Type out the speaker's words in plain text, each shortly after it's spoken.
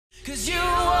'Cause you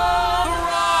are the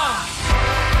rock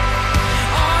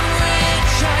on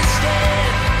which I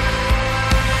stand.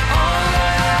 All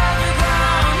other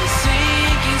ground is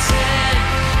sinking sand.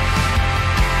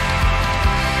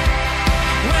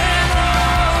 When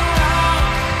all around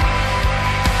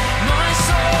my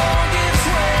soul gives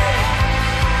way,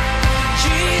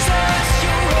 Jesus,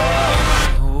 you're all my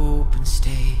hope and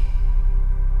stay.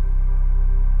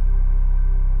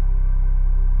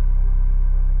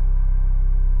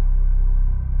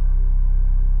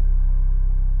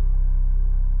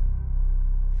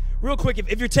 Real quick,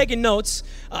 if you're taking notes,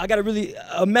 I got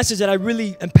a message that I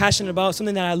really am passionate about,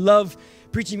 something that I love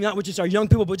preaching, not with just our young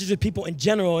people, but just with people in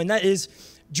general, and that is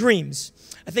dreams.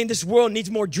 I think this world needs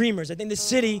more dreamers. I think this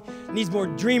city needs more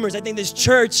dreamers. I think this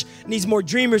church needs more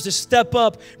dreamers to step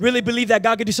up, really believe that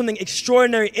God could do something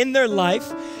extraordinary in their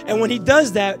life, and when he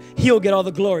does that, he'll get all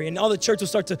the glory, and all the church will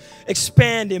start to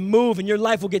expand and move, and your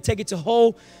life will get taken to a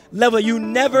whole level you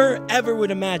never, ever would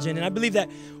imagine. And I believe that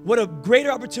what a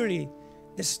greater opportunity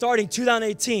than starting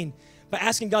 2018 by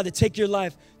asking God to take your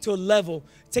life to a level,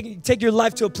 take your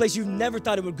life to a place you never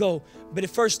thought it would go. But it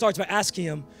first starts by asking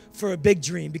him for a big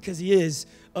dream, because he is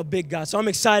a big God. So I'm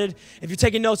excited. If you're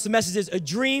taking notes, the message is a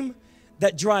dream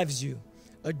that drives you.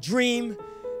 A dream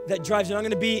that drives you. And I'm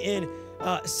going to be in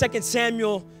 2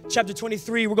 Samuel chapter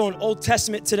 23. We're going Old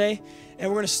Testament today. And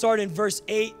we're going to start in verse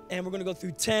 8. And we're going to go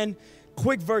through 10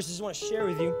 quick verses I want to share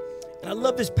with you. And I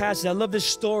love this passage. I love this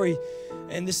story.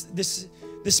 And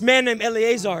this man named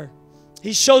Eleazar,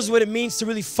 he shows what it means to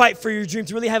really fight for your dream,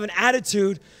 to really have an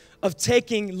attitude of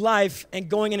taking life and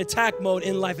going in attack mode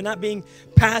in life and not being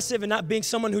passive and not being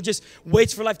someone who just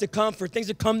waits for life to come, for things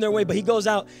to come their way, but he goes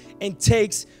out and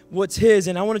takes what's his.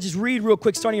 And I want to just read real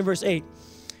quick, starting in verse 8.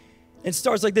 It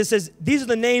starts like this. It says, these are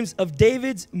the names of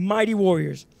David's mighty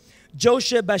warriors.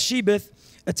 Josheb-Bashebeth,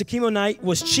 a Tekemonite,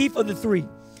 was chief of the three.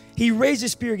 He raised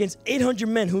his spear against 800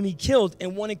 men whom he killed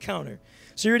in one encounter.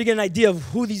 So you're going to get an idea of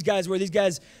who these guys were. These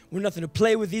guys were nothing to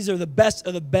play with. These are the best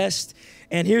of the best.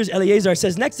 And here's Eleazar. It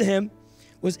says, next to him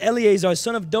was Eleazar,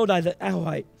 son of Dodai the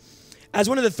Ahohite. As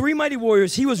one of the three mighty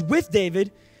warriors, he was with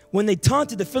David when they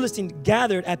taunted the Philistines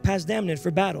gathered at Pasdamnon for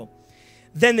battle.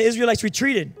 Then the Israelites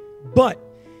retreated. But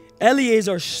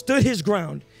Eleazar stood his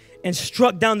ground and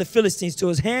struck down the Philistines till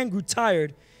his hand grew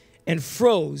tired and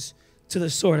froze to the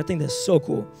sword. I think that's so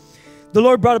cool. The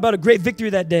Lord brought about a great victory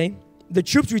that day. The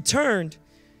troops returned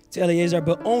to Eleazar,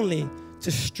 but only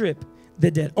to strip the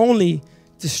dead. Only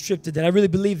to strip the dead. I really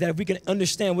believe that if we can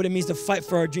understand what it means to fight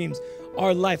for our dreams,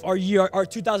 our life, our year, our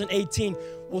 2018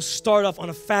 will start off on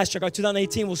a fast track. Our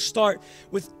 2018 will start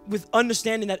with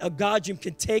understanding that a God dream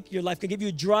can take your life, can give you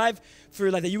a drive for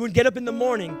your life, that you would get up in the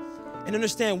morning and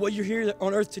understand what you're here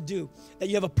on earth to do, that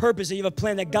you have a purpose, that you have a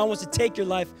plan, that God wants to take your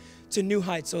life to new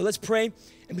heights. So let's pray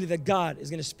and believe that God is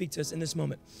going to speak to us in this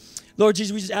moment. Lord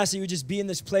Jesus, we just ask that you would just be in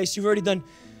this place. You've already done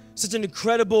such an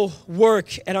incredible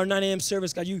work at our 9 a.m.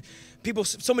 service, God.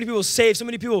 So many people saved, so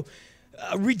many people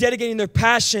rededicating their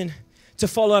passion to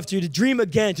follow after you, to dream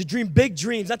again, to dream big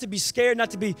dreams, not to be scared,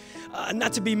 not to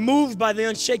be moved by the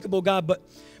unshakable, God, but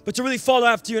to really follow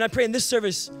after you. And I pray in this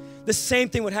service, the same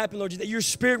thing would happen, Lord, that your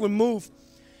spirit would move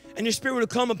and your spirit would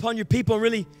come upon your people and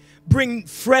really bring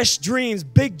fresh dreams,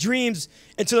 big dreams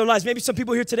into their lives. Maybe some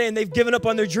people here today and they've given up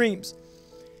on their dreams.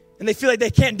 And they feel like they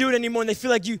can't do it anymore, and they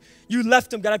feel like you left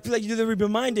them, God. I feel like you need to be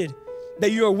reminded that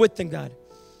you are with them, God.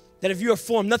 That if you are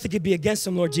for them, nothing could be against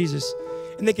them, Lord Jesus.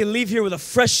 And they can leave here with a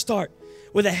fresh start,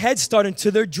 with a head start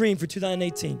into their dream for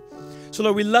 2018. So,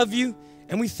 Lord, we love you,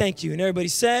 and we thank you. And everybody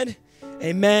said,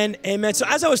 amen, amen. So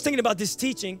as I was thinking about this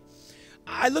teaching,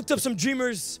 I looked up some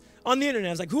dreamers on the internet.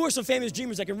 I was like, who are some famous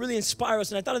dreamers that can really inspire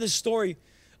us? And I thought of this story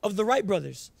of the Wright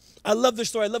brothers. I love their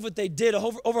story. I love what they did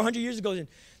over 100 years ago in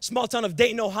small town of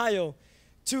Dayton, Ohio.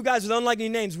 Two guys with unlikely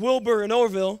names, Wilbur and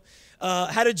Orville,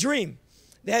 had a dream.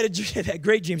 They had they had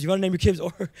great dreams. You want to name your kids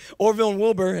Orville and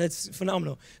Wilbur? It's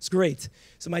phenomenal. It's great.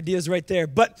 Some ideas right there.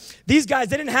 But these guys,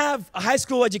 they didn't have a high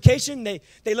school education.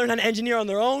 They learned how to engineer on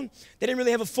their own. They didn't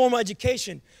really have a formal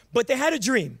education. But they had a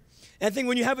dream. And I think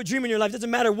when you have a dream in your life, it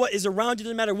doesn't matter what is around you. It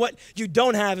doesn't matter what you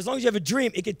don't have. As long as you have a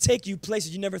dream, it could take you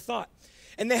places you never thought.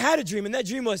 And they had a dream, and that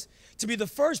dream was to be the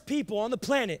first people on the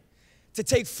planet to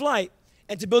take flight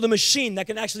and to build a machine that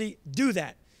can actually do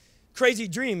that. Crazy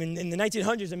dream in the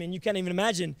 1900s. I mean, you can't even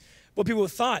imagine what people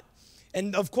thought.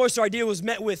 And of course, our idea was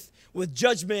met with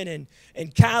judgment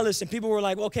and callous, and people were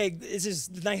like, okay, this is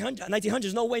the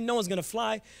 1900s. No way no one's going to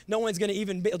fly. No one's going to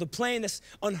even build a plane. That's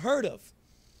unheard of.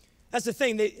 That's the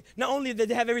thing. Not only did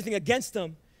they have everything against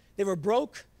them, they were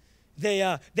broke. They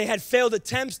had failed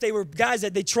attempts. They were guys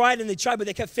that they tried, but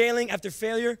they kept failing after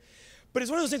failure. But it's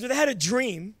one of those things where they had a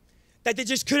dream that they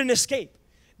just couldn't escape.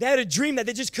 They had a dream that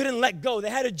they just couldn't let go. They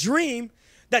had a dream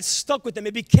that stuck with them.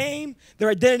 It became their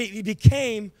identity. It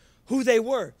became who they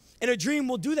were. And a dream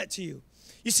will do that to you.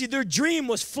 You see, their dream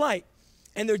was flight,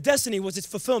 and their destiny was its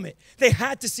fulfillment. They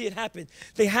had to see it happen.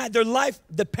 They had their life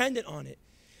dependent on it.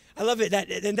 I love it that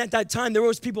at that time, there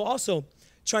was people also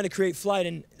trying to create flight.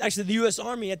 And actually, the U.S.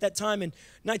 Army at that time in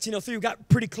 1903 got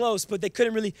pretty close, but they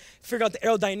couldn't really figure out the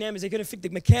aerodynamics. They couldn't figure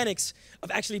the mechanics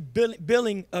of actually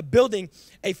building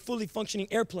a fully functioning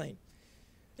airplane.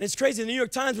 And it's crazy. The New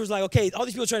York Times was like, okay, all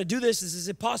these people are trying to do this. This is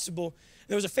impossible.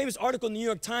 There was a famous article in the New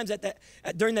York Times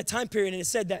during that time period, and it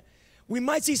said that we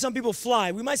might see some people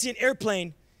fly. We might see an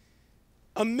airplane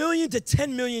 1 million to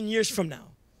 10 million years from now.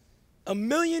 1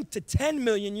 million to 10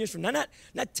 million years from now.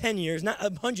 Not 10 years, not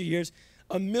 100 years.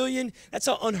 1 million. That's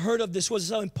how unheard of this was.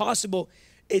 That's how impossible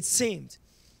it seemed.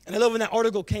 And I love when that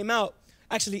article came out,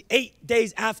 actually 8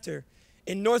 days after,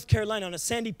 in North Carolina on a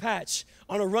sandy patch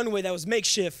on a runway that was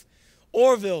makeshift,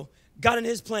 Orville got in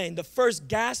his plane, the first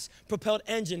gas-propelled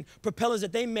engine, propellers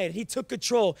that they made. He took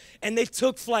control, and they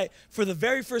took flight for the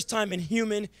very first time in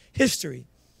human history.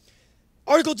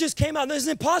 Article just came out. This is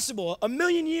impossible. 1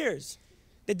 million years.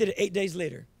 They did it 8 days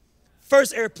later.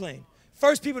 First airplane.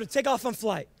 First people to take off on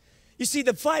flight. You see,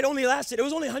 the flight only lasted, it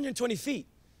was only 120 feet.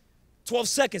 12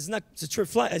 seconds. It's a short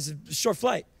flight. It's a short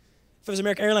flight. If it was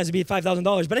American Airlines, it'd be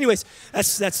 $5,000. But anyways,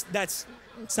 that's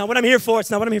not what I'm here for. It's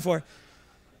not what I'm here for.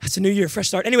 That's a new year, fresh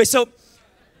start. Anyway, so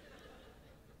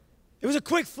it was a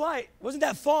quick flight. It wasn't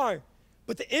that far.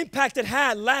 But the impact it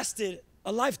had lasted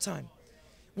a lifetime.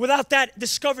 Without that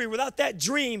discovery, without that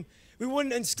dream, we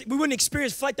wouldn't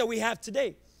experience flight that we have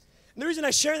today. And the reason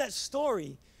I share that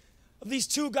story of these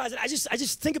two guys, I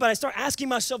just think about it. I start asking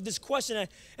myself this question,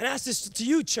 and ask this to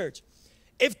you, church.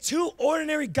 If two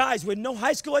ordinary guys with no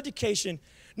high school education,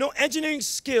 no engineering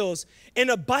skills, in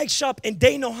a bike shop in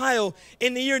Dayton, Ohio,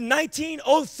 in the year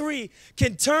 1903,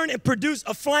 can turn and produce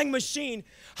a flying machine,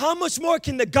 how much more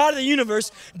can the God of the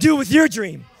universe do with your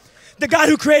dream? The God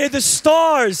who created the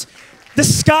stars, the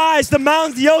skies, the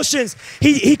mountains, the oceans.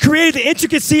 He created the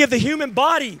intricacy of the human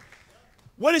body.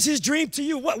 What is his dream to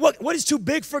you? What is too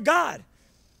big for God?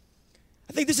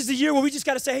 I think this is the year where we just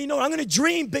got to say, hey, you know what? I'm going to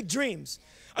dream big dreams.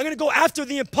 I'm going to go after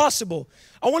the impossible.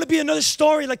 I want to be another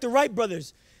story like the Wright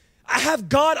brothers. I have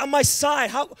God on my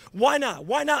side. Why not?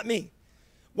 Why not me?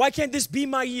 Why can't this be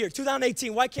my year,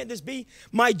 2018? Why can't this be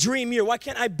my dream year? Why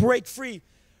can't I break free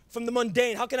from the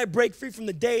mundane? How can I break free from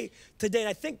the day to day? And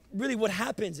I think really what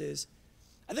happens is,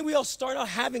 I think we all start out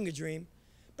having a dream,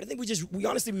 but I think we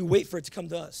honestly wait for it to come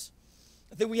to us.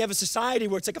 I think we have a society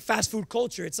where it's like a fast food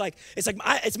culture. It's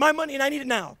my money and I need it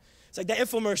now. It's like that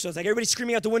infomercial. It's like everybody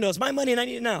screaming out the window. It's my money and I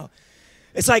need it now.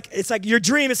 It's like your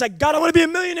dream. It's like, God, I want to be a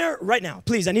millionaire right now.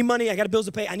 Please, I need money. I got bills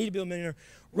to pay. I need to be a millionaire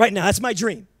right now. That's my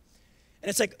dream. And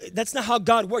it's like, that's not how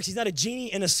God works. He's not a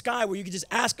genie in the sky where you can just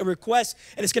ask a request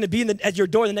and it's going to be at your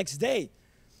door the next day.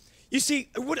 You see,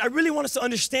 what I really want us to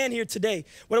understand here today,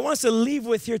 what I want us to leave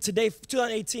with here today,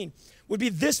 2018, would be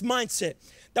this mindset,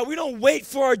 that we don't wait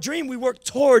for our dream, we work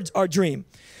towards our dream.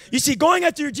 You see, going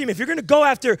after your dream, if you're going to go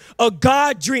after a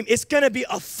God dream, it's going to be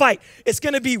a fight. It's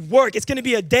going to be work. It's going to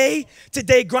be a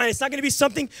day-to-day grind. It's not going to be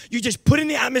something you just put in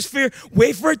the atmosphere,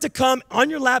 wait for it to come on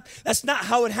your lap. That's not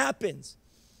how it happens.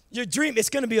 Your dream, it's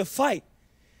going to be a fight.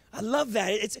 I love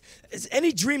that. It's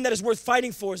any dream that is worth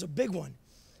fighting for is a big one.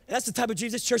 And that's the type of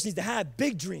dreams this church needs to have,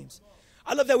 big dreams.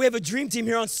 I love that we have a dream team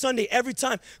here on Sunday every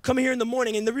time, coming here in the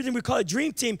morning. And the reason we call it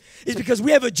dream team is because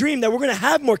we have a dream that we're going to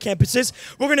have more campuses.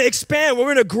 We're going to expand. We're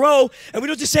going to grow. And we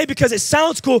don't just say because it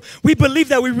sounds cool. We believe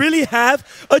that we really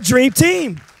have a dream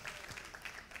team.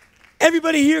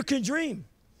 Everybody here can dream.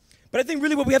 But I think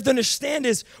really what we have to understand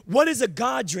is, what is a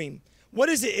God dream? What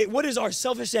is it? What is our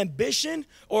selfish ambition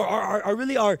or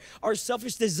our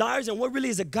selfish desires? And what really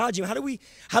is a God dream?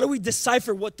 How do we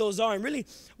decipher what those are? And really,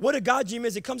 what a God dream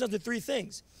is, it comes down to three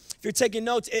things. If you're taking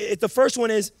notes, the first one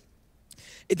is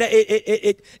that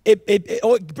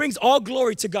it brings all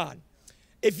glory to God.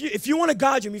 If you want a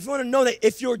God dream, if you want to know that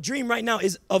if your dream right now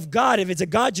is of God, if it's a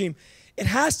God dream, it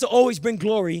has to always bring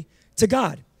glory to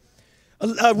God.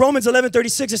 Romans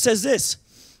 11:36, it says this.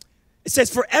 It says,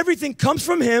 for everything comes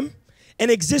from him and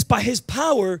exists by his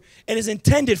power and is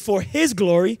intended for his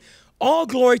glory. All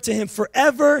glory to him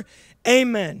forever.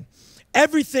 Amen.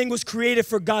 Everything was created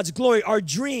for God's glory. Our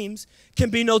dreams can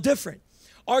be no different.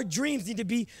 Our dreams need to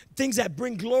be things that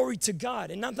bring glory to God.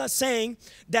 And I'm not saying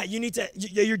that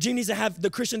your dream needs to have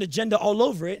the Christian agenda all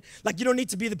over it. Like, you don't need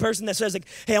to be the person that says, like,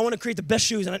 hey, I want to create the best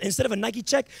shoes. And instead of a Nike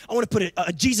check, I want to put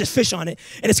a Jesus fish on it.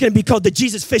 And it's going to be called the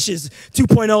Jesus Fishes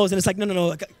 2.0s. And it's like,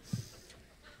 no.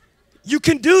 You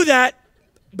can do that,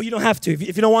 but you don't have to.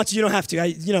 If you don't want to, you don't have to.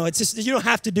 It's just, you don't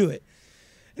have to do it.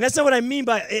 And that's not what I mean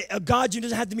by a God dream.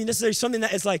 Doesn't have to be necessarily something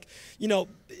that is like,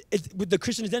 with the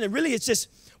Christian agenda. Really, it's just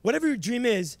whatever your dream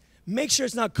is, make sure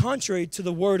it's not contrary to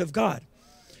the word of God.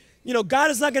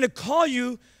 God is not going to call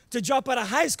you to drop out of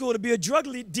high school to be a drug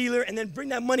dealer and then bring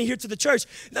that money here to the church.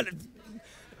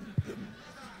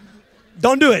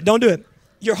 Don't do it. Don't do it.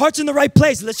 Your heart's in the right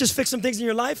place. Let's just fix some things in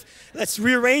your life. Let's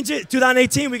rearrange it.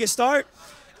 2018, we can start,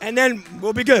 and then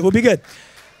we'll be good. We'll be good.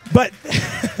 But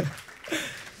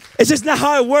it's just not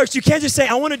how it works. You can't just say,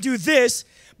 I want to do this,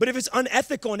 but if it's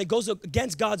unethical and it goes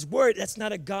against God's word, that's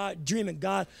not a God dream, and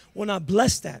God will not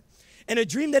bless that. And a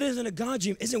dream that isn't a God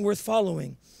dream isn't worth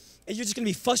following. And you're just going to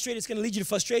be frustrated. It's going to lead you to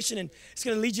frustration, and it's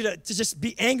going to lead you to just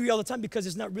be angry all the time because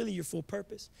it's not really your full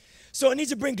purpose. So it needs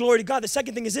to bring glory to God. The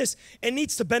second thing is this. It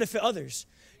needs to benefit others.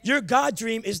 Your God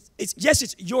dream yes,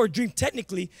 it's your dream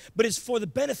technically, but it's for the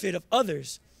benefit of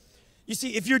others. You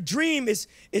see, if your dream is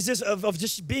just of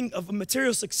just being of a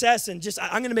material success and just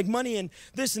I'm going to make money and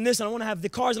this, and I want to have the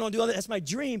cars and I want to do all that, that's my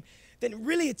dream, then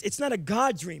really it's not a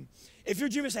God dream. If your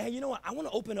dream is say, hey, you know what, I want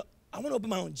to open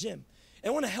my own gym. And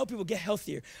I want to help people get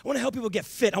healthier. I want to help people get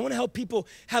fit. I want to help people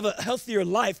have a healthier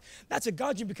life. That's a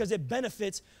God dream because it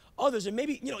benefits others. And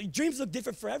maybe, dreams look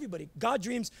different for everybody. God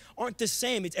dreams aren't the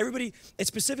same. It's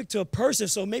specific to a person.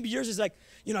 So maybe yours is like,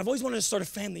 I've always wanted to start a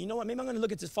family. You know what? Maybe I'm going to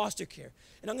look into foster care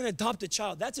and I'm going to adopt a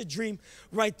child. That's a dream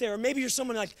right there. Or maybe you're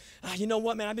someone like, you know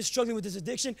what, man, I've been struggling with this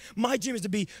addiction. My dream is to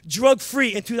be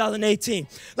drug-free in 2018.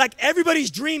 Like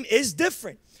everybody's dream is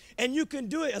different. And you can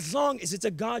do it as long as it's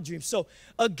a God dream. So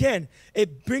again,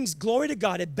 it brings glory to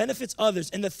God. It benefits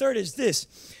others. And the third is this.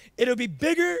 It'll be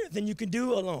bigger than you can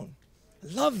do alone.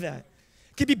 I love that.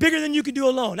 It can be bigger than you can do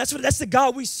alone. That's the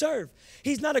God we serve.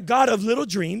 He's not a God of little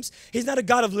dreams. He's not a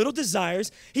God of little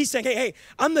desires. He's saying, hey,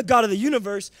 I'm the God of the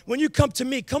universe. When you come to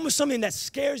me, come with something that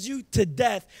scares you to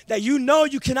death, that you know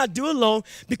you cannot do alone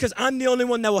because I'm the only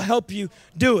one that will help you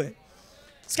do it.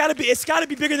 It's got to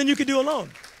be bigger than you can do alone.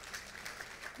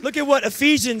 Look at what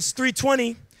Ephesians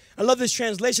 3:20, I love this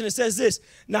translation. It says this,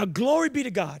 now glory be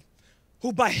to God,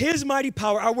 who by his mighty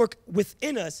power, our work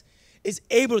within us, is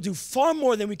able to do far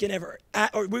more than we can ever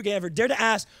dare to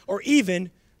ask or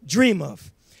even dream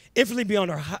of, infinitely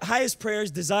beyond our highest prayers,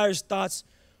 desires, thoughts,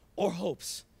 or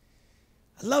hopes.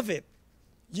 I love it.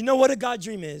 You know what a God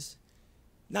dream is.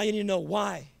 Now you need to know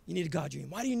why you need a God dream.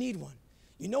 Why do you need one?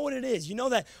 You know what it is. You know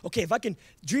that, okay, if I can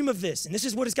dream of this, and this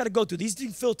is what it's got to go through, these 3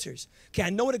 filters. Okay, I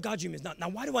know what a God dream is. Now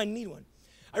why do I need one?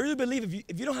 I really believe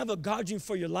if you don't have a God dream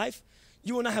for your life,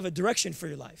 you will not have a direction for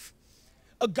your life.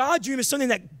 A God dream is something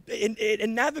that it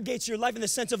navigates your life in the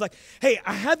sense of like, hey,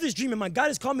 I have this dream and my God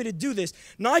has called me to do this.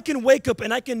 Now I can wake up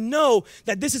and I can know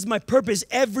that this is my purpose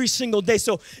every single day.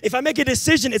 So if I make a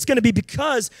decision, it's going to be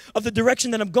because of the direction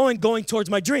that I'm going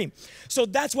towards my dream. So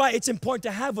that's why it's important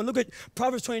to have one. Look at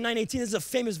Proverbs 29:18. This is a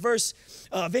famous verse,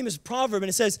 famous proverb, and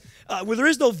it says, where there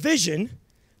is no vision,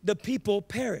 the people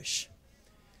perish.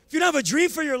 If you don't have a dream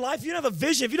for your life, if you don't have a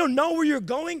vision, if you don't know where you're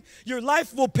going, your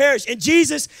life will perish. And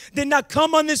Jesus did not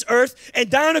come on this earth and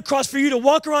die on a cross for you to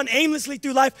walk around aimlessly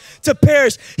through life to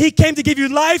perish. He came to give you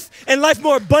life and life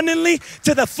more abundantly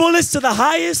to the fullest, to the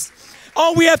highest.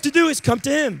 All we have to do is come to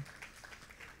him.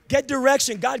 Get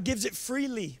direction. God gives it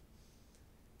freely.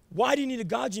 Why do you need a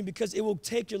God dream? Because it will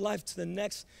take your life to the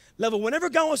next level. Whenever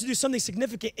God wants to do something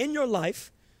significant in your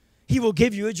life, he will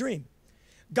give you a dream.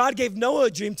 God gave Noah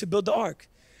a dream to build the ark.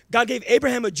 God gave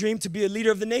Abraham a dream to be a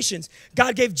leader of the nations.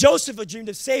 God gave Joseph a dream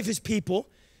to save his people.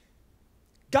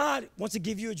 God wants to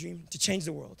give you a dream to change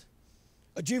the world.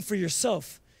 A dream for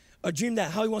yourself. A dream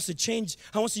that how he wants to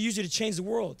use you to change the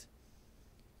world.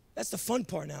 That's the fun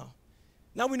part now.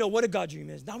 Now we know what a God dream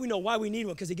is. Now we know why we need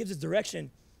one because it gives us direction.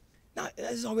 Now,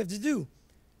 that's all we have to do.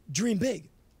 Dream big.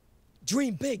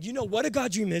 Dream big. You know what a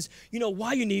God dream is. You know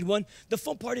why you need one. The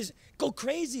fun part is go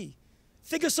crazy.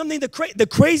 Think of something, the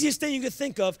craziest thing you could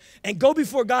think of, and go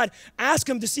before God. Ask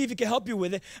him to see if he can help you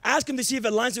with it. Ask him to see if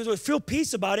it aligns with it. Feel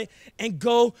peace about it, and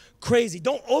go crazy.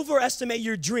 Don't overestimate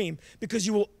your dream because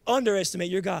you will underestimate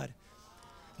your God.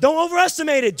 Don't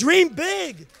overestimate it. Dream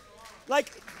big.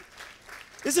 Like,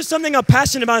 this is something I'm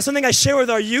passionate about, something I share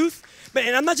with our youth.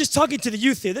 And I'm not just talking to the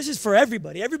youth here. This is for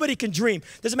everybody. Everybody can dream.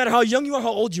 Doesn't matter how young you are, how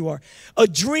old you are. A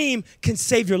dream can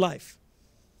save your life.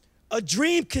 A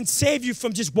dream can save you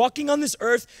from just walking on this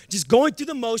earth, just going through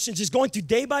the motions, just going through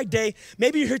day by day.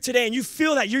 Maybe you're here today and you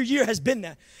feel that your year has been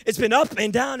that. It's been up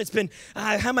and down. It's been,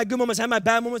 I had my good moments, I had my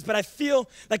bad moments, but I feel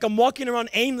like I'm walking around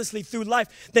aimlessly through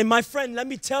life. Then my friend, let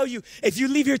me tell you, if you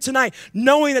leave here tonight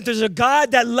knowing that there's a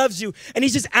God that loves you and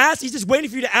he's just waiting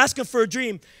for you to ask him for a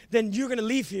dream, then you're going to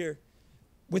leave here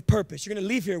with purpose. You're going to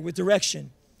leave here with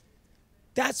direction.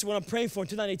 That's what I'm praying for in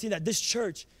 2018, that this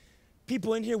church,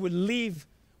 people in here would leave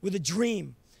with a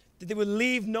dream, that they would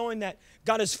leave knowing that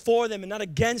God is for them and not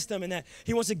against them, and that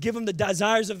he wants to give them the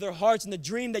desires of their hearts, and the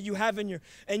dream that you have in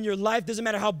your life, doesn't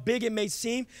matter how big it may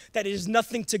seem, that it is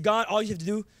nothing to God. All you have to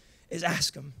do is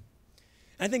ask him.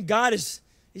 And I think God he's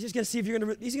just going to see if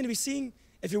he's going to be seeing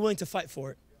if you're willing to fight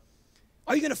for it.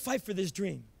 Are you going to fight for this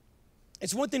dream?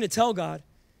 It's one thing to tell God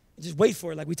and just wait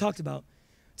for it like we talked about.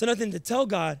 It's another thing to tell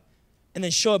God and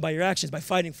then show it by your actions, by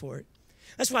fighting for it.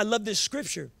 That's why I love this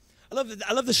scripture. I love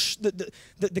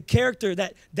the character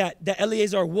that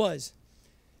Eleazar was.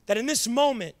 That in this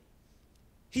moment,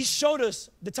 he showed us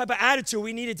the type of attitude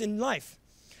we needed in life.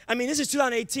 I mean, this is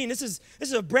 2018. This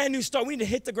is a brand new start. We need to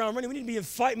hit the ground running. We need to be in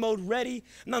fight mode, ready.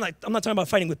 I'm not talking about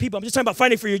fighting with people. I'm just talking about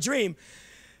fighting for your dream.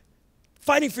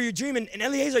 Fighting for your dream. And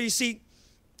Eleazar, you see,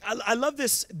 I love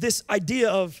this idea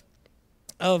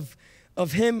of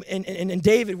him and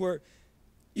David, where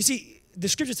you see, the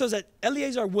scripture tells that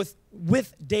Eleazar was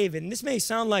with David. And this may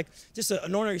sound like just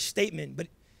an ordinary statement, but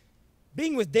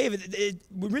being with David,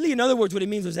 really, in other words, what it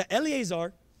means was that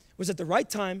Eleazar was at the right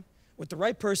time, with the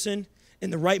right person, in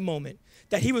the right moment.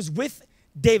 That he was with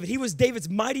David. He was David's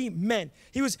mighty men.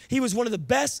 He was one of the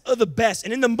best of the best.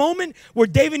 And in the moment where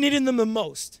David needed them the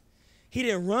most, he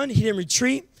didn't run, he didn't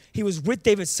retreat. He was with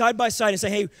David side by side and say,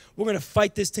 hey, we're going to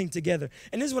fight this thing together.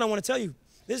 And this is what I want to tell you.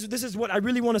 This is what I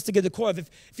really want us to get the core of. If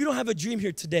you don't have a dream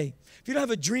here today, if you don't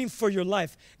have a dream for your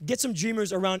life, get some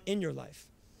dreamers around in your life.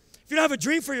 If you don't have a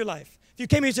dream for your life, if you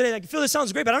came here today like, Phil, this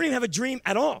sounds great, but I don't even have a dream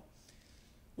at all.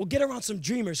 Well, get around some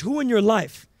dreamers. Who in your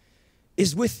life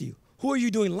is with you? Who are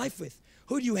you doing life with?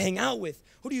 Who do you hang out with?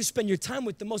 Who do you spend your time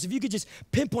with the most? If you could just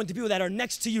pinpoint the people that are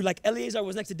next to you, like Eleazar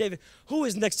was next to David, who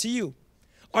is next to you?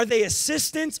 Are they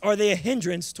assistants? Or are they a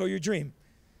hindrance toward your dream?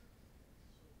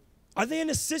 Are they an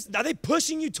assist? Are they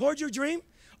pushing you towards your dream,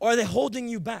 or are they holding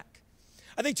you back?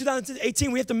 I think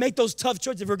 2018, we have to make those tough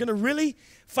choices if we're going to really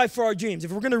fight for our dreams.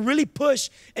 If we're going to really push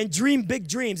and dream big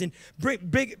dreams and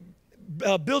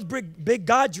build big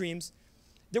God dreams,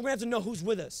 then we're going to have to know who's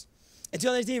with us. In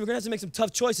 2018, we're going to have to make some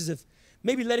tough choices of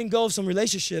maybe letting go of some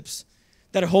relationships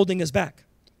that are holding us back,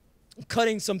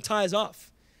 cutting some ties off.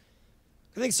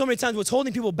 I think so many times what's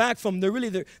holding people back from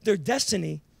their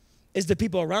destiny is the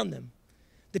people around them.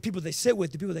 The people they sit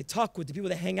with, the people they talk with, the people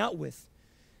they hang out with.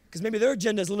 Because maybe their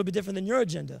agenda is a little bit different than your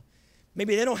agenda.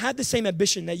 Maybe they don't have the same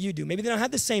ambition that you do. Maybe they don't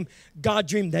have the same God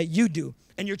dream that you do.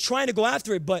 And you're trying to go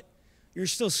after it, but you're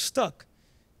still stuck,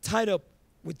 tied up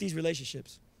with these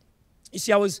relationships. You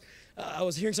see, I was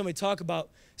hearing somebody talk about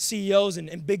CEOs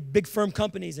and big firm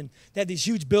companies, and they have these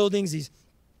huge buildings, these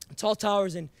tall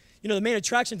towers, and the main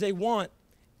attractions they want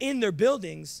in their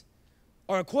buildings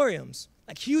are aquariums.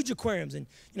 Like huge aquariums, and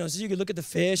so you can look at the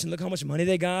fish and look how much money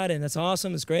they got, and that's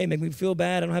awesome, it's great, make me feel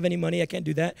bad, I don't have any money, I can't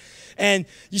do that. And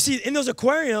you see, in those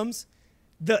aquariums,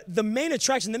 the main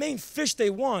attraction, the main fish they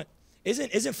want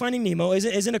isn't Finding Nemo,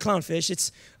 isn't a clownfish,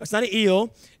 it's not an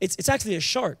eel, it's actually a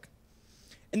shark.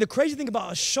 And the crazy thing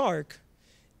about a shark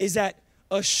is that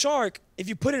a shark, if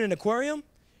you put it in an aquarium,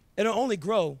 it'll only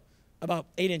grow about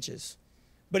 8 inches.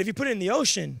 But if you put it in the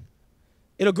ocean,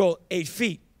 it'll grow 8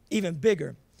 feet, even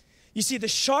bigger. You see, the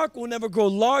shark will never grow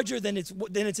larger than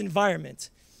its environment.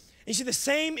 And you see, the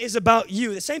same is about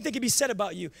you. The same thing can be said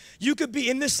about you. You could be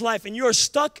in this life and you're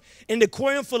stuck in an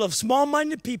aquarium full of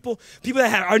small-minded people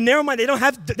that are narrow-minded. They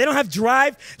don't have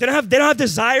drive. They don't have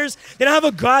desires. They don't have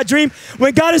a God dream.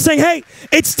 When God is saying, hey,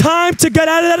 it's time to get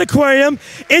out of that aquarium,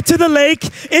 into the lake,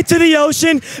 into the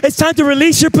ocean. It's time to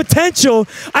release your potential.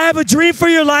 I have a dream for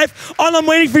your life. All I'm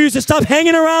waiting for you is to stop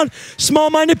hanging around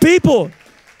small-minded people.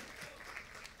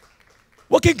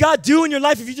 What can God do in your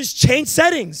life if you just change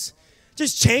settings?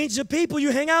 Just change the people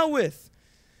you hang out with.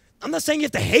 I'm not saying you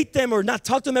have to hate them or not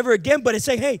talk to them ever again, but it's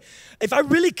saying, hey, if I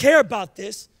really care about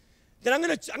this, then I'm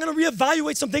gonna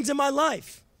reevaluate some things in my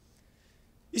life.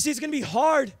 You see, it's gonna be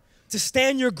hard to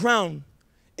stand your ground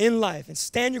in life and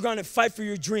stand your ground and fight for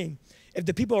your dream if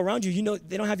the people around you,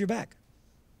 they don't have your back.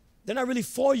 They're not really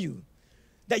for you.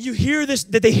 That you hear this,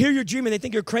 that they hear your dream and they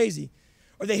think you're crazy.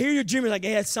 Or they hear your dream and like,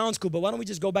 hey, that sounds cool, but why don't we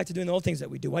just go back to doing the old things that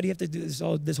we do? Why do you have to do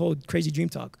this whole crazy dream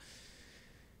talk?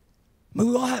 I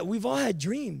mean, we've all had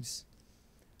dreams.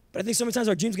 But I think sometimes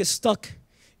our dreams get stuck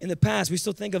in the past. We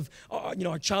still think of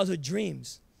our childhood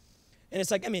dreams. And it's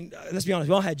like, I mean, let's be honest,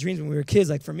 we all had dreams when we were kids.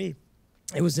 Like for me,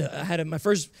 it was I had my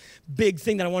first big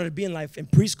thing that I wanted to be in life in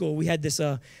preschool. We had this,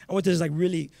 I went to this like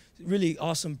really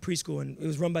awesome preschool, and it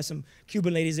was run by some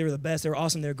Cuban ladies. They were the best. They were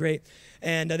awesome. They were great.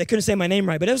 And they couldn't say my name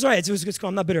right, but it was all right. It was cool.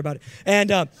 I'm not bitter about it.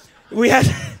 And we had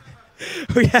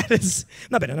this,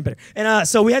 not bitter. And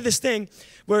so we had this thing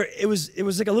where it was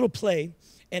like a little play,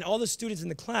 And all the students in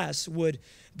the class would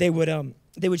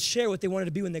share what they wanted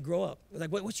to be when they grow up.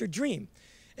 Like, what's your dream?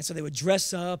 And so they would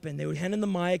dress up and they would hand in the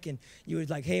mic and you would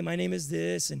like, hey, my name is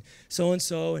this and so,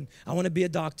 and I want to be a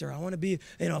doctor. I want to be,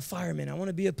 a fireman. I want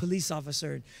to be a police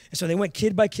officer. And so they went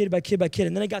kid by kid by kid by kid.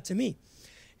 And then it got to me.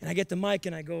 And I get the mic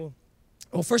and I go,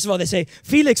 well, first of all, they say,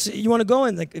 Felix, you want to go?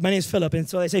 And like, my name is Philip. And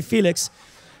so they say, Felix.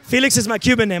 Felix is my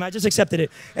Cuban name. I just accepted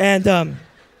it. And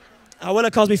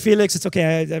Abuela calls me Felix. It's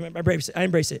okay. I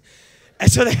embrace it.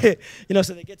 And so they,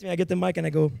 so they get to me. I get the mic and I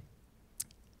go,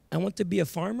 I want to be a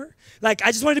farmer. Like,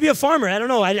 I just wanted to be a farmer. I don't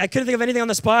know. I couldn't think of anything on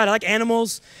the spot. I like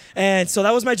animals. And so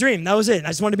that was my dream. That was it. I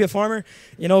just wanted to be a farmer,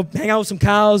 hang out with some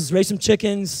cows, raise some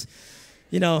chickens,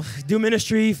 do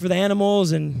ministry for the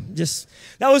animals. And just,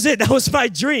 that was it. That was my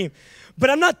dream. But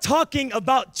I'm not talking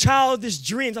about childish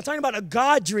dreams. I'm talking about a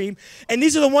God dream. And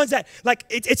these are the ones that, like,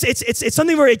 it's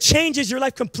something where it changes your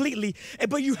life completely.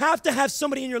 But you have to have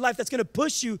somebody in your life that's going to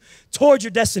push you towards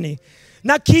your destiny.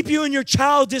 Not keep you in your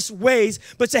childish ways,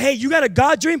 but say, hey, you got a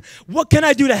God dream? What can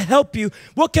I do to help you?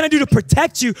 What can I do to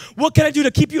protect you? What can I do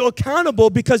to keep you accountable?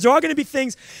 Because there are going to be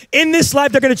things in this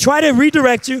life that are going to try to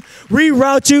redirect you,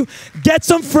 reroute you. Get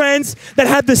some friends that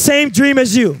have the same dream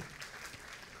as you.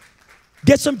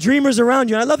 Get some dreamers around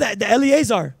you. And I love that. The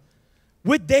Eleazar,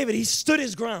 with David, he stood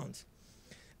his ground.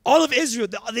 All of Israel,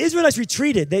 the Israelites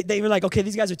retreated. They were like, okay,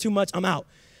 these guys are too much. I'm out.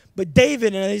 But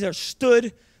David and Eleazar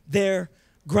stood their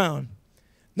ground.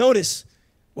 Notice,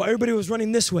 while everybody was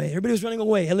running this way, everybody was running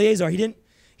away. Eleazar, he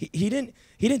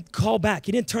didn't call back.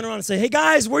 He didn't turn around and say, hey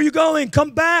guys, where are you going?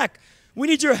 Come back. We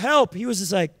need your help. He was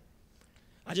just like,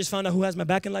 I just found out who has my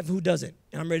back in life and who doesn't,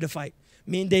 and I'm ready to fight.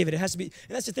 Me and David, it has to be,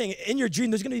 and that's the thing. In your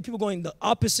dream, there's going to be people going the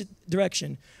opposite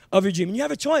direction of your dream, and you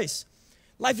have a choice.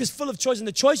 Life is full of choice, and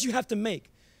the choice you have to make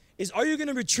is, are you going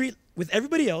to retreat with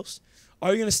everybody else, or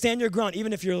are you going to stand your ground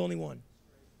even if you're the only one?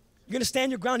 You're going to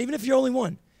stand your ground even if you're only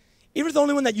one. Even if the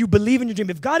only one that you believe in your dream.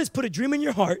 If God has put a dream in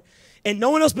your heart and no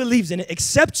one else believes in it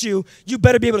except you, you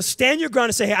better be able to stand your ground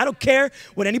and say, hey, I don't care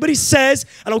what anybody says.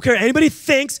 I don't care what anybody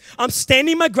thinks. I'm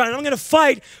standing my ground and I'm going to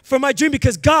fight for my dream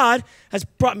because God has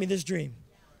brought me this dream.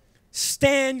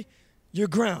 Stand your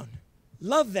ground.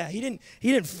 Love that. He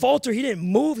didn't falter. He didn't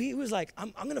move. He was like,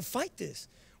 I'm going to fight this.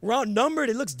 We're outnumbered.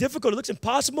 It looks difficult. It looks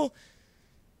impossible.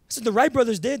 That's what the Wright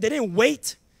brothers did. They didn't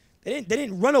wait. They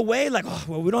didn't run away like, oh,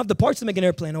 well, we don't have the parts to make an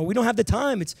airplane, or we don't have the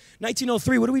time. It's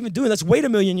 1903. What are we even doing? Let's wait a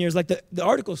million years like the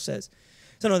article says.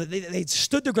 So no, they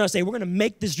stood their ground and say, we're going to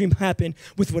make this dream happen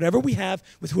with whatever we have,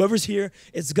 with whoever's here.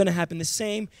 It's going to happen. The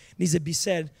same needs to be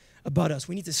said about us.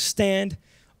 We need to stand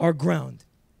our ground.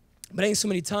 But I think so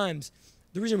many times,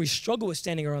 the reason we struggle with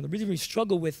standing around, the reason we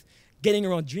struggle with getting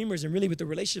around dreamers and really with the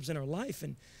relationships in our life,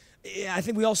 and I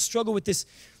think we all struggle with this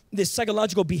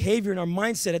psychological behavior in our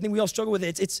mindset. I think we all struggle with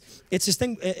it. It's this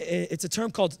thing. It's a term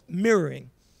called mirroring.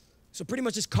 So pretty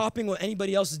much just copying what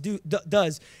anybody else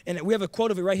does. And we have a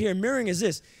quote of it right here. Mirroring is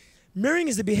this. Mirroring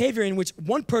is the behavior in which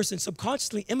one person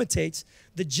subconsciously imitates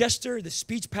the gesture, the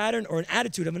speech pattern, or an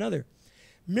attitude of another.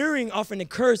 Mirroring often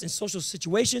occurs in social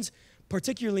situations,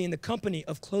 particularly in the company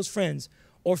of close friends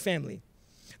or family.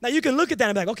 Now you can look at that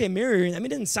and be like, okay, mirroring, it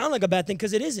doesn't sound like a bad thing,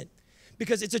 because it isn't.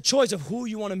 Because it's a choice of who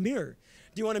you want to mirror.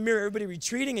 Do you want to mirror everybody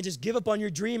retreating and just give up on your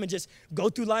dream and just go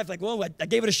through life like, well, I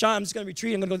gave it a shot, I'm just going to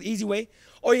retreat, I'm going to go the easy way?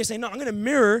 Or you say, no, I'm going to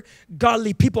mirror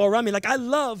godly people around me. Like, I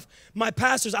love my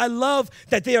pastors. I love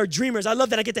that they are dreamers. I love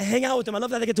that I get to hang out with them. I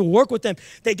love that I get to work with them.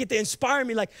 They get to inspire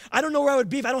me. Like, I don't know where I would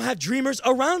be if I don't have dreamers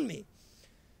around me.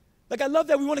 Like, I love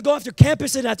that we want to go after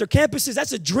campuses after campuses.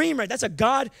 That's a dream, right? That's a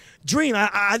God dream.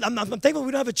 I'm thankful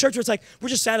we don't have a church where it's like, we're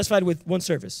just satisfied with one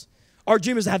service. Our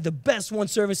dream is to have the best one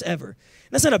service ever. And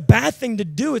that's not a bad thing to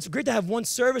do. It's great to have one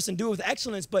service and do it with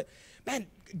excellence. But, man,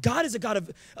 God is a God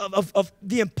of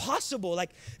the impossible. Like,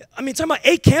 talking about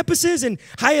 8 campuses and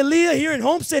Hialeah here in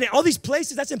Homestead and all these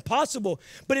places, that's impossible.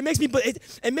 But it makes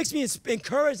me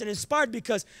encouraged and inspired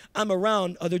because I'm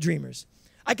around other dreamers.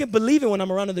 I can believe it when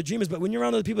I'm around other dreamers, but when you're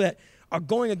around other people that are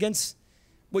going against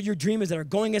what your dream is, that are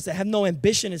going against, that have no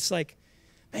ambition, it's like,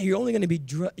 man, you're going to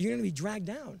be dragged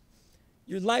down.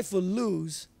 Your life will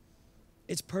lose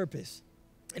its purpose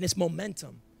and its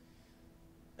momentum.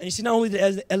 And you see, not only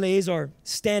did Eleazar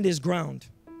stand his ground,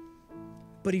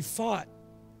 but he fought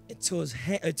until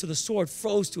the sword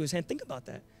froze to his hand. Think about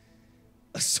that.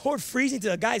 A sword freezing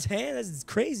to a guy's hand? That's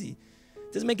crazy.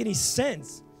 It doesn't make any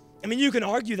sense. You can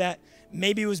argue that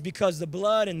maybe it was because the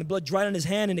blood dried on his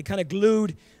hand and it kind of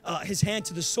glued his hand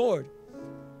to the sword.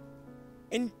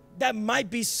 And that might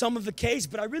be some of the case,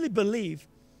 but I really believe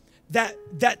that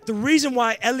the reason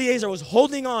why Eleazar was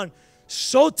holding on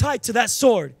so tight to that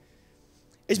sword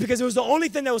is because it was the only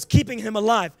thing that was keeping him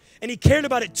alive. And he cared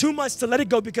about it too much to let it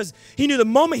go because he knew the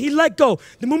moment he let go,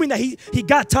 the moment that he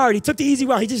got tired, he took the easy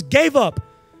route, he just gave up,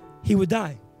 he would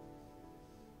die.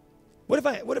 What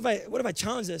if I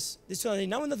challenge this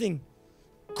not with nothing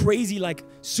crazy like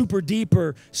super deep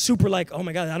or super like, oh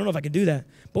my God, I don't know if I could do that.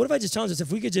 But what if I just challenge us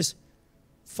if we could just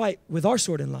fight with our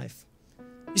sword in life?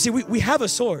 You see, we have a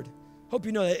sword. Hope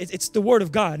you know that it's the Word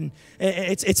of God, and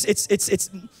it's.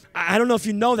 I don't know if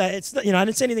you know that. It's, I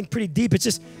didn't say anything pretty deep. It's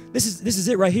just this is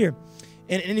it right here.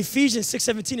 And in Ephesians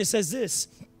 6:17 it says this.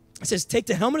 It says, "Take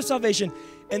the helmet of salvation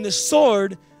and the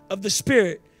sword of the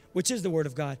Spirit, which is the Word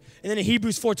of God." And then in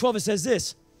Hebrews 4:12 it says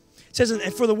this. It says,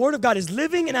 "And for the Word of God is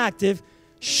living and active,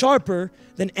 sharper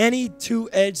than any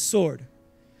two-edged sword."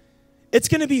 It's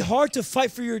going to be hard to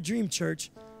fight for your dream,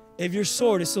 church, if your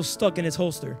sword is still stuck in its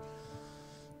holster.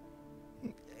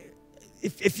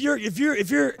 If you're,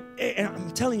 and I'm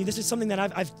telling you, this is something that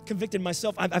I've convicted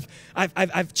myself.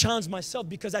 I've challenged myself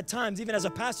because at times, even as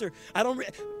a pastor,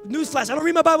 newsflash, I don't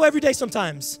read my Bible every day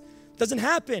sometimes. It doesn't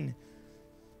happen.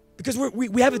 Because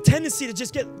we have a tendency to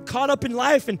just get caught up in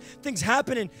life and things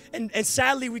happen, and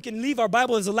sadly we can leave our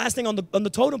Bible as the last thing on the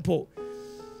totem pole.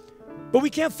 But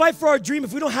we can't fight for our dream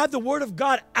if we don't have the Word of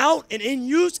God out and in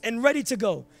use and ready to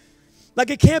go. Like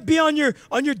it can't be on your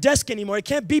desk anymore. It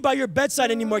can't be by your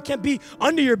bedside anymore. It can't be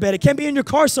under your bed. It can't be in your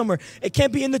car somewhere. It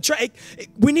can't be in the track.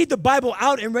 We need the Bible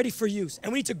out and ready for use.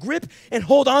 And we need to grip and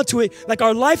hold on to it like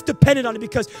our life depended on it,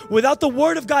 because without the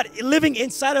Word of God living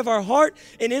inside of our heart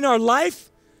and in our life,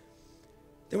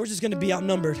 then we're just going to be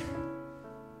outnumbered.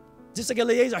 Just like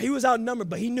Eleazar, he was outnumbered,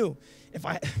 but he knew if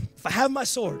I have my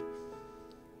sword,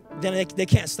 then they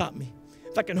can't stop me.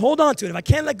 If I can hold on to it, if I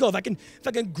can't let go, if I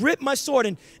can grip my sword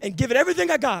and give it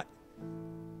everything I got,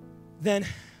 then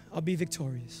I'll be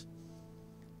victorious.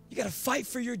 You got to fight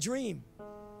for your dream.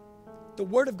 The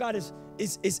Word of God is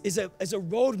a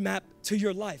roadmap to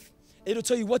your life. It'll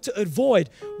tell you what to avoid,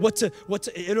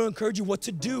 it'll encourage you what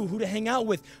to do, who to hang out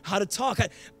with, how to talk.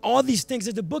 All these things.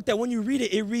 It's a book that when you read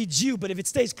it, it reads you. But if it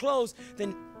stays closed,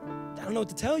 then I don't know what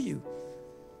to tell you.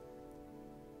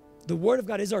 The Word of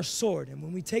God is our sword. And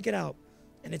when we take it out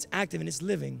and it's active and it's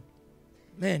living,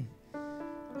 man,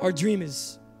 our dream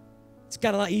it's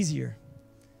got a lot easier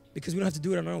because we don't have to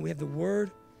do it on our own. We have the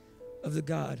Word of the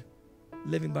God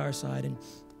living by our side. And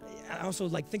I also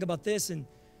think about this and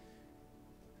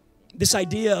this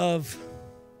idea of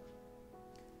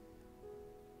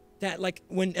that, like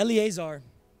when Eleazar,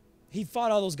 he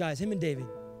fought all those guys, him and David,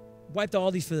 wiped out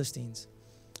all these Philistines.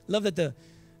 Love that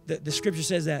the scripture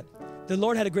says that the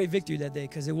Lord had a great victory that day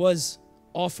because it was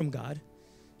all from God.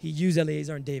 He used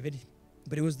Eleazar and David,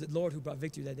 but it was the Lord who brought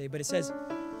victory that day. But it says,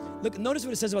 look, notice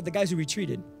what it says about the guys who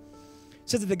retreated. It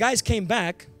says that the guys came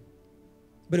back,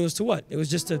 but it was to what? It was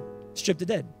just to strip the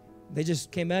dead. They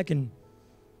just came back and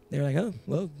they're like, oh,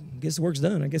 well, I guess the work's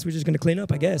done. I guess we're just going to clean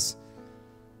up, I guess.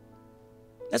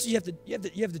 That's what you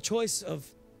have the choice of,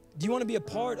 do you want to be a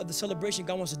part of the celebration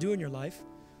God wants to do in your life,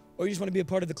 or you just want to be a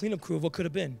part of the cleanup crew of what could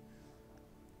have been?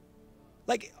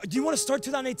 Like, do you want to start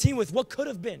 2018 with what could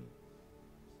have been?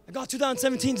 Like, oh,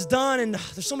 2017's done, and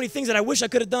there's so many things that I wish I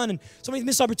could have done, and so many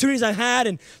missed opportunities I had,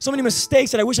 and so many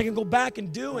mistakes that I wish I could go back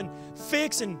and do and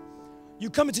fix, and you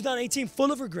come in 2018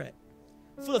 full of regret,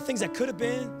 full of things that could have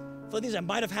been, full of things that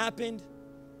might have happened.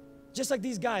 Just like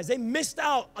these guys, they missed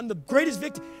out on the greatest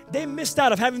victory. They missed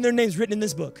out of having their names written in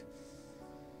this book.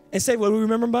 And say, what do we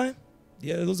remember them by?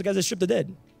 Yeah, those are the guys that stripped the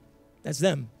dead. That's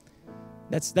them.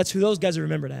 That's who those guys are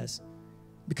remembered as.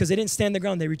 Because they didn't stand the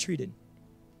ground, they retreated.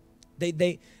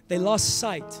 They lost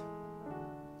sight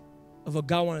of what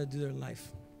God wanted to do in their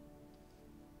life.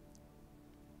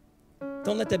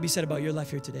 Don't let that be said about your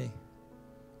life here today.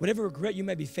 Whatever regret you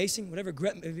might be facing, whatever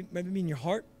regret may be in your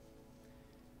heart,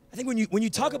 I think when you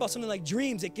talk about something like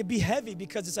dreams, it can be heavy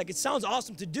because it's like it sounds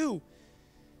awesome to do.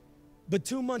 But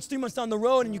 2 months, 3 months down the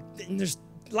road, and there's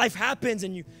life happens,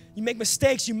 and you make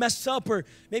mistakes, you mess up, or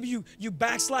maybe you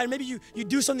backslide, maybe you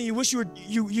do something you wish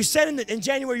you said in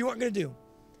January you weren't going to do.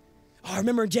 Oh, I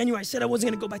remember in January I said I wasn't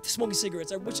going to go back to smoking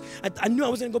cigarettes. I knew I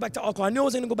wasn't going to go back to alcohol. I knew I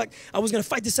wasn't going to go back. I was going to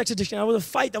fight this sex addiction. I was going to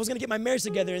fight. I was going to get my marriage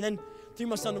together. And then 3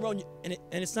 months down the road, and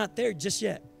it's not there just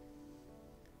yet.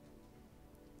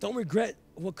 Don't regret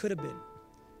what could have been.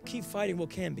 Keep fighting what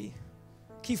can be.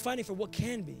 Keep fighting for what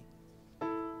can be.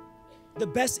 The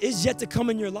best is yet to come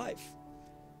in your life.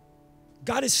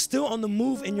 God is still on the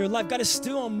move in your life. God is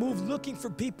still on move looking for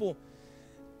people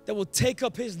that will take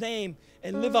up His name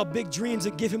and live out big dreams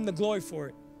and give Him the glory for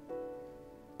it.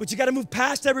 But you got to move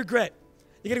past that regret.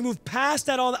 You got to move past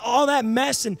that all that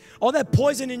mess and all that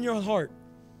poison in your heart.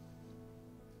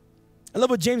 I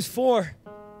love what James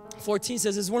 4:14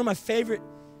 says. It's one of my favorite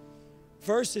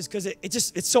verse is because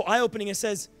it's so eye-opening. It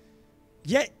says,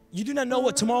 yet you do not know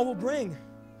what tomorrow will bring.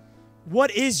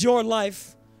 What is your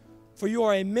life? For you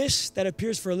are a mist that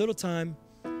appears for a little time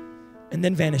and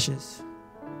then vanishes.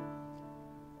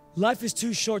 Life is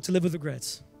too short to live with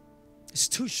regrets. It's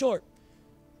too short.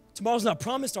 Tomorrow's not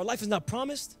promised. Our life is not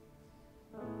promised.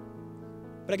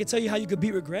 But I can tell you how you could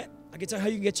beat regret. I can tell you how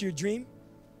you can get to your dream.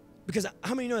 Because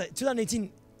how many know that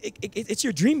 2018, it's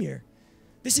your dream year?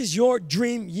 This is your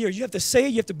dream year. You have to say it.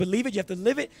 You have to believe it. You have to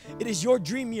live it. It is your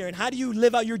dream year. And how do you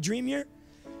live out your dream year?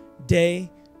 Day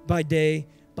by day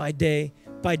by day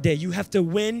by day. You have to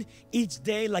win each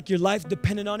day like your life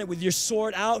depended on it, with your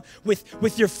sword out,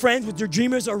 with your friends, with your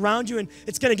dreamers around you. And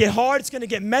it's going to get hard. It's going to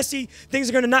get messy. Things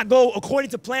are going to not go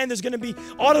according to plan. There's going to be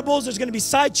audibles. There's going to be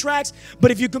sidetracks. But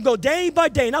if you can go day by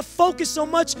day, not focus so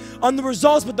much on the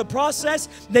results, but the process,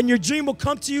 then your dream will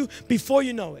come to you before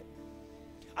you know it.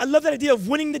 I love that idea of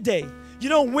winning the day. You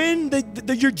don't win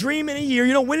your dream in a year.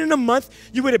 You don't win in a month.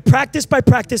 You win it practice by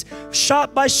practice,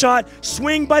 shot by shot,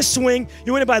 swing by swing.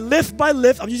 You win it by lift by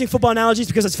lift. I'm using football analogies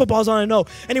because it's football is all I know.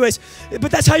 Anyways,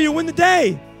 but that's how you win the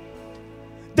day.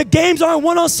 The games aren't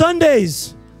won on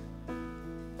Sundays.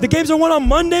 The games are won on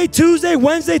Monday, Tuesday,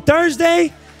 Wednesday,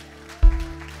 Thursday.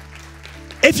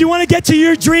 If you want to get to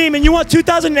your dream and you want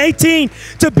 2018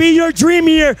 to be your dream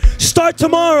year, start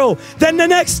tomorrow, then the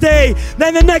next day,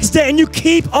 and you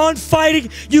keep on fighting,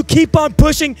 you keep on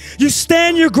pushing, you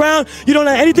stand your ground, you don't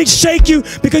let anything shake you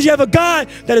because you have a God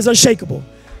that is unshakable.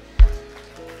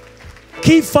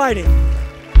 Keep fighting.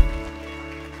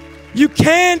 You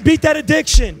can beat that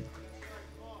addiction.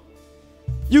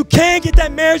 You can get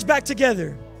that marriage back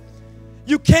together.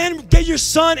 You can get your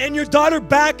son and your daughter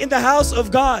back in the house of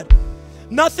God.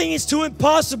 Nothing is too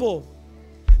impossible.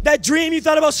 That dream you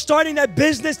thought about starting, that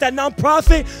business, that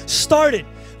nonprofit, start it.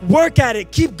 Work at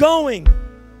it. Keep going.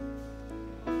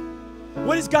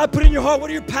 What does God put in your heart? What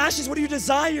are your passions? What are your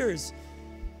desires?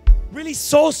 Really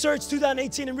soul search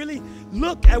 2018 and really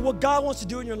look at what God wants to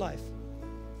do in your life.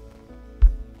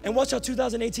 And watch how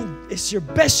 2018 is your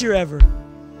best year ever.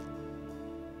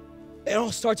 It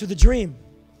all starts with a dream.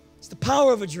 It's the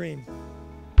power of a dream.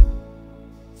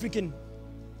 If we can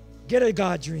get a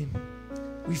God dream,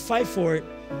 we fight for it.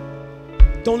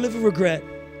 Don't live with regret.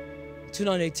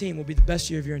 2018 will be the best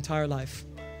year of your entire life.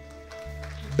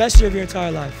 Best year of your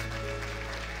entire life.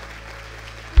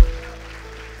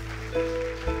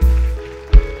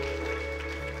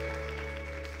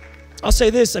 I'll say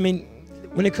this,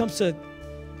 when it comes to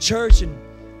church, and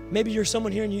maybe you're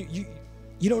someone here and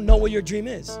you don't know what your dream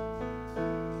is.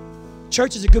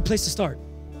 Church is a good place to start.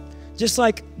 Just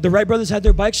like the Wright brothers had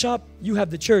their bike shop, you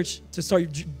have the church to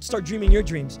start dreaming your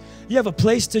dreams. You have a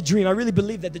place to dream. I really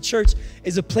believe that the church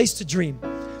is a place to dream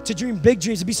big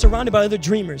dreams, to be surrounded by other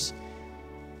dreamers.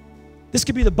 This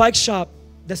could be the bike shop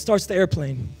that starts the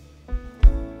airplane.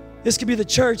 This could be the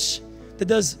church that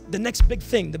does the next big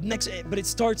thing, but it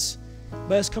starts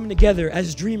by us coming together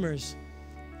as dreamers,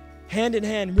 hand in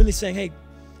hand, really saying, hey,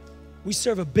 we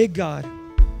serve a big God.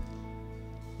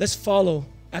 Let's follow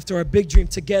after our big dream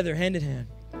together, hand in hand.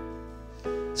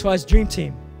 That's why it's Dream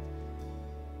Team.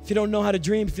 If you don't know how to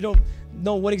dream, if you don't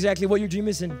know what your dream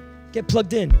is, then get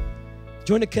plugged in.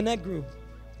 Join a Connect group.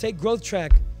 Take Growth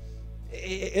Track.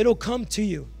 It'll come to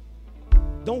you.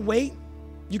 Don't wait.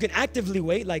 You can actively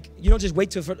wait. Like, you don't just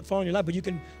wait to fall in your life, but you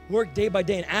can work day by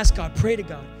day and ask God, pray to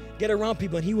God, get around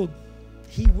people, and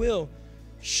He will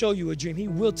show you a dream. He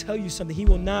will tell you something. He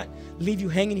will not leave you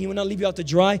hanging. He will not leave you out to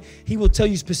dry. He will tell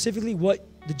you specifically what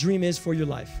the dream is for your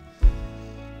life.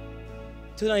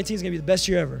 2019 is going to be the best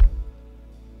year ever.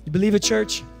 You believe it,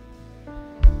 church?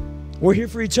 We're here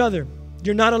for each other.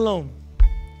 You're not alone.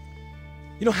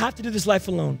 You don't have to do this life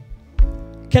alone.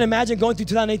 Can't imagine going through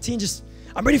 2018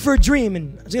 I'm ready for a dream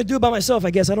and I'm just going to do it by myself, I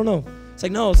guess. I don't know. It's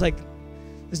like, no, let's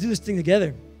do this thing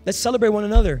together. Let's celebrate one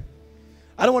another.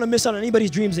 I don't want to miss out on anybody's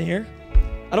dreams in here.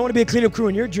 I don't want to be a cleanup crew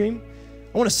in your dream.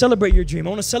 I want to celebrate your dream. I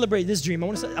want to celebrate this dream.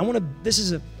 This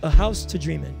is a house to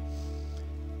dream in.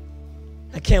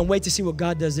 I can't wait to see what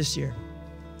God does this year.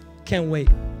 Can't wait.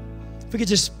 If we could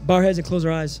just bow our heads and close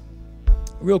our eyes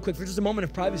real quick for just a moment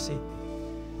of privacy.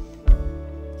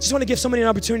 Just want to give somebody an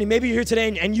opportunity. Maybe you're here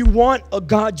today and you want a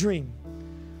God dream.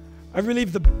 I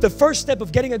believe the first step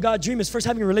of getting a God dream is first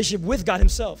having a relationship with God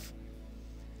Himself.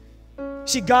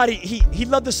 See, God, He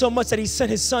loved us so much that He sent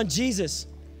His Son, Jesus,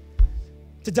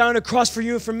 to die on a cross for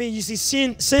you and for me. You see,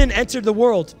 sin entered the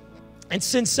world, and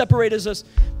sin separated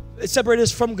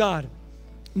us from God.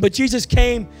 But Jesus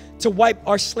came to wipe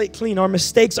our slate clean, our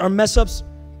mistakes, our mess-ups,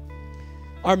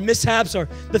 our mishaps, or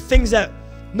the things that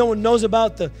no one knows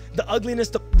about, the ugliness,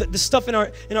 the stuff in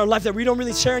our life that we don't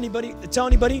really tell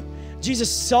anybody. Jesus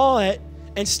saw it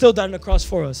and still died on the cross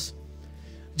for us.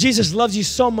 Jesus loves you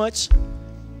so much.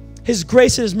 His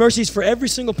grace and his mercy is for every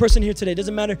single person here today. It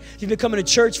doesn't matter if you've been coming to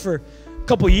church for a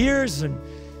couple years and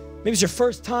maybe it's your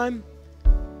first time.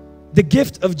 The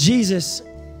gift of Jesus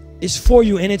is for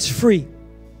you and it's free.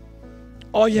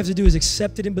 All you have to do is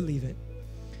accept it and believe it.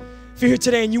 If you're here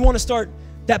today and you want to start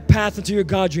that path into your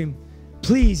God dream,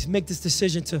 please make this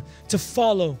decision to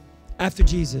follow after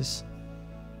Jesus.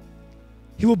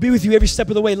 He will be with you every step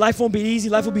of the way. Life won't be easy.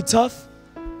 Life will be tough.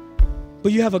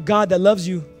 But you have a God that loves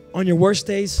you on your worst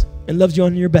days and loves you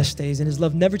on your best days, and his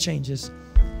love never changes.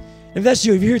 And if that's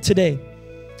you, if you're here today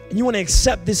and you want to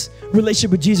accept this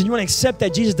relationship with Jesus, you want to accept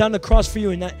that Jesus died on the cross for you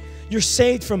and that you're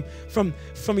saved from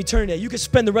eternity, that you could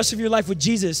spend the rest of your life with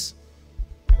Jesus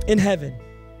in heaven,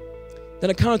 then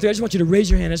I count of three. I just want you to raise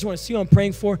your hand. I just want to see who I'm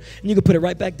praying for, and you can put it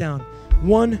right back down.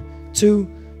 1, 2,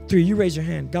 3. You raise your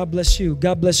hand. God bless you.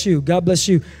 God bless you. God bless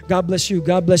you. God bless you.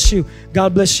 God bless you.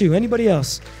 God bless you. Anybody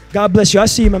else? God bless you. I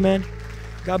see you, my man.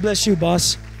 God bless you,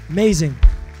 boss. Amazing.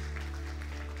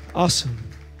 Awesome.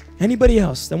 Anybody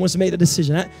else that wants to make the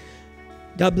decision?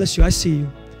 God bless you. I see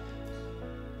you.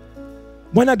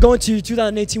 Why not go into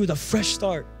 2018 with a fresh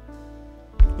start,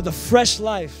 with a fresh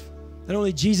life that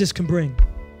only Jesus can bring?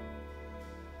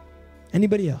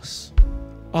 Anybody else?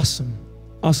 Awesome.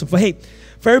 Awesome.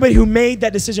 For everybody who made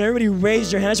that decision, everybody who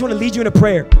raised your hand, I just want to lead you in a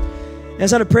prayer. And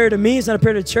it's not a prayer to me, it's not a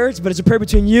prayer to the church, but it's a prayer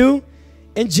between you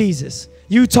and Jesus.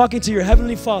 You talking to your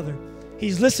Heavenly Father.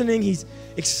 He's listening, he's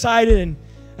excited, and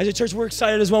as a church, we're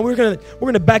excited as well. We're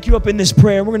gonna back you up in this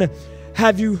prayer. We're gonna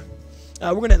have you,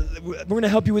 we're gonna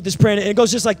help you with this prayer. And it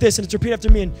goes just like this, and it's repeat after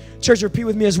me, and church, repeat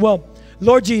with me as well.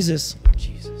 Lord Jesus,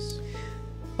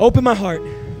 open my heart.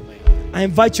 I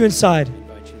invite you inside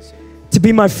to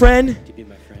be my friend,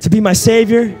 to be my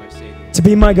Savior, to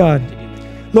be my God.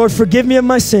 Lord, forgive me of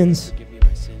my sins.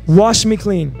 Wash me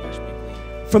clean.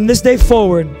 From this day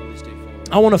forward,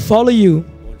 I want to follow you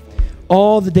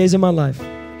all the days of my life.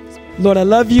 Lord, I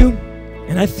love you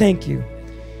and I thank you.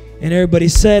 And everybody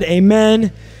said,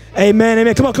 amen, amen,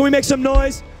 amen. Come on, can we make some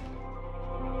noise?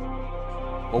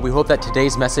 Well, we hope that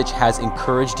today's message has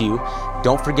encouraged you.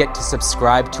 Don't forget to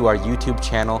subscribe to our YouTube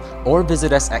channel or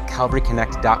visit us at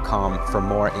calvaryconnect.com for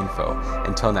more info.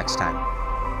 Until next time.